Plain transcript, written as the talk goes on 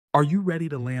Are you ready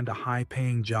to land a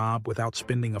high-paying job without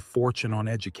spending a fortune on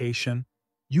education?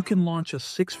 You can launch a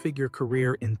six-figure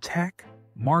career in tech,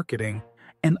 marketing,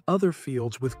 and other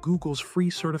fields with Google's free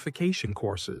certification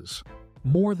courses.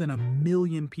 More than 1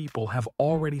 million people have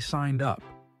already signed up.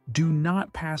 Do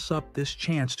not pass up this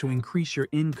chance to increase your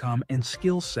income and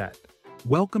skill set.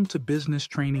 Welcome to Business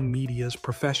Training Media's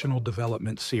Professional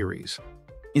Development Series.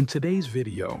 In today's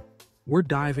video, we're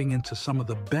diving into some of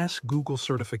the best Google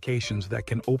certifications that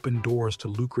can open doors to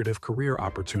lucrative career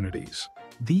opportunities.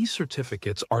 These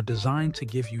certificates are designed to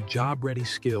give you job-ready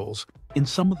skills in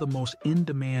some of the most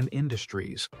in-demand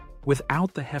industries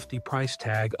without the hefty price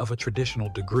tag of a traditional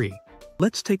degree.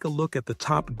 Let's take a look at the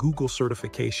top Google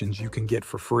certifications you can get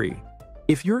for free.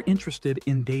 If you're interested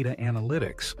in data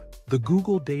analytics, the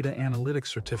Google Data Analytics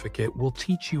Certificate will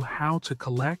teach you how to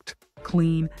collect,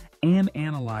 clean, and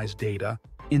analyze data,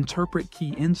 interpret key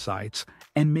insights,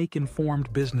 and make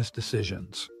informed business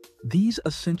decisions. These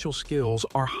essential skills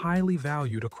are highly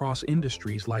valued across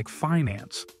industries like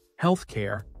finance,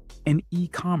 healthcare, and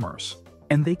e-commerce,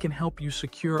 and they can help you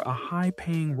secure a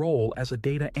high-paying role as a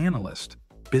data analyst,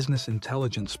 business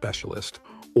intelligence specialist,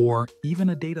 or even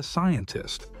a data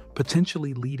scientist,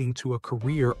 potentially leading to a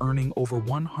career earning over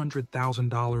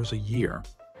 $100,000 a year.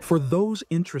 For those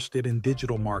interested in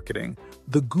digital marketing,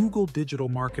 the Google Digital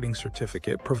Marketing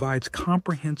Certificate provides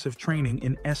comprehensive training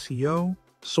in SEO,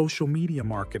 social media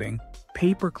marketing,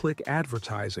 pay-per-click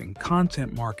advertising,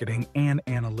 content marketing, and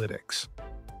analytics.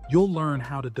 You'll learn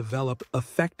how to develop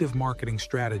effective marketing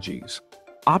strategies,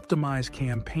 optimize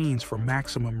campaigns for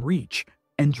maximum reach,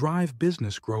 and drive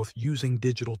business growth using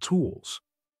digital tools.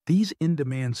 These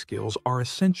in-demand skills are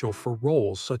essential for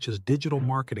roles such as digital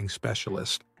marketing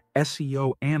specialist,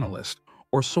 SEO analyst,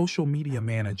 or social media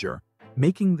manager,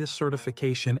 making this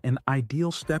certification an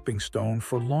ideal stepping stone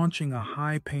for launching a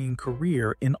high-paying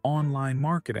career in online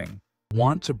marketing.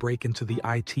 Want to break into the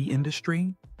IT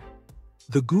industry?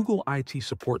 The Google IT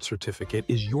Support Certificate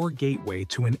is your gateway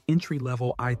to an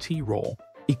entry-level IT role,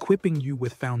 equipping you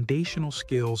with foundational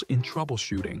skills in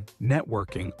troubleshooting,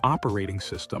 networking, operating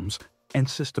systems, and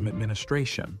system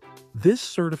administration. This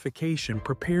certification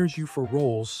prepares you for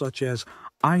roles such as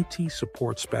IT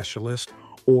support specialist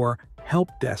or help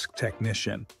desk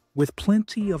technician, with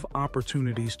plenty of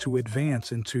opportunities to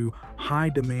advance into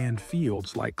high-demand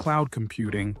fields like cloud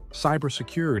computing,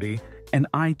 cybersecurity, and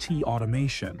IT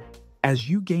automation. As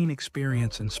you gain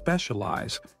experience and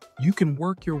specialize, you can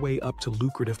work your way up to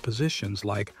lucrative positions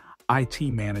like IT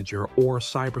manager or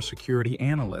cybersecurity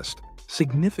analyst,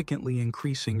 significantly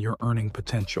increasing your earning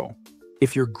potential.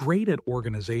 If you're great at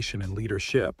organization and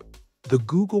leadership, the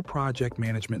Google Project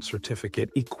Management Certificate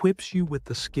equips you with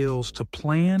the skills to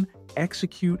plan,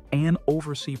 execute, and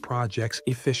oversee projects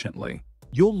efficiently.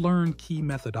 You'll learn key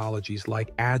methodologies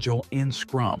like Agile and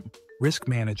Scrum, risk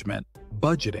management,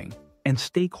 budgeting, and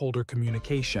stakeholder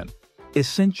communication,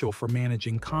 essential for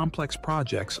managing complex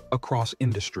projects across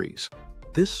industries.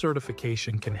 This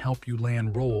certification can help you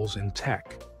land roles in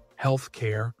tech,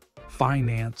 healthcare,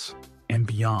 finance, and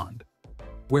beyond,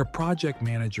 where project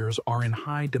managers are in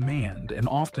high demand and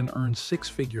often earn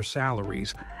six-figure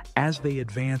salaries as they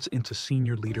advance into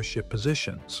senior leadership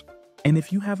positions. And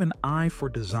if you have an eye for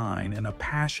design and a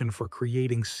passion for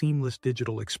creating seamless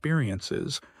digital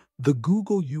experiences, the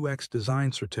Google UX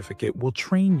Design Certificate will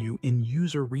train you in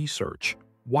user research,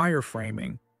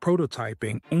 wireframing,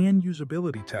 prototyping, and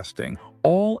usability testing,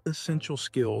 all essential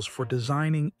skills for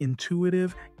designing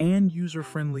intuitive and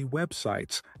user-friendly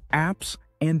websites, apps,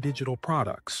 and digital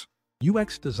products.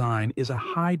 UX design is a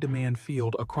high-demand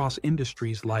field across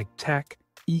industries like tech,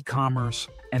 e-commerce,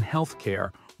 and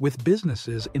healthcare, with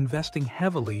businesses investing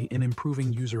heavily in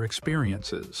improving user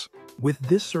experiences. With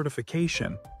this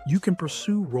certification, you can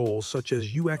pursue roles such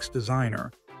as UX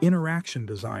designer, interaction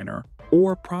designer,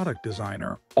 or product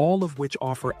designer, all of which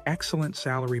offer excellent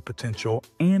salary potential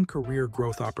and career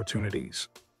growth opportunities.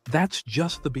 That's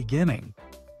just the beginning.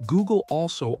 Google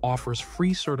also offers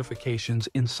free certifications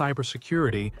in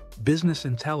cybersecurity, business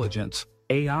intelligence,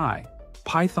 AI,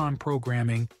 Python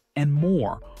programming, and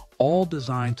more, all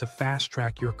designed to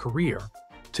fast-track your career.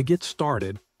 To get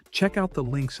started, check out the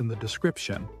links in the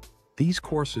description. These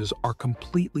courses are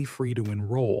completely free to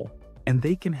enroll, and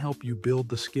they can help you build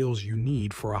the skills you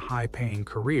need for a high-paying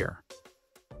career.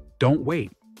 Don't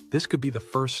wait. This could be the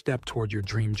first step toward your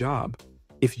dream job.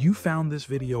 If you found this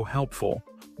video helpful,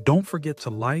 don't forget to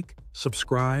like,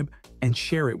 subscribe, and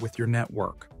share it with your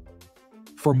network.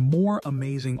 For more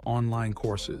amazing online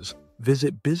courses,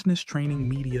 visit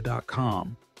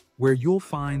businesstrainingmedia.com, where you'll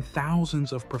find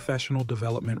thousands of professional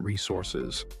development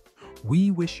resources. We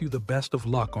wish you the best of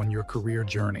luck on your career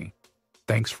journey.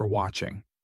 Thanks for watching.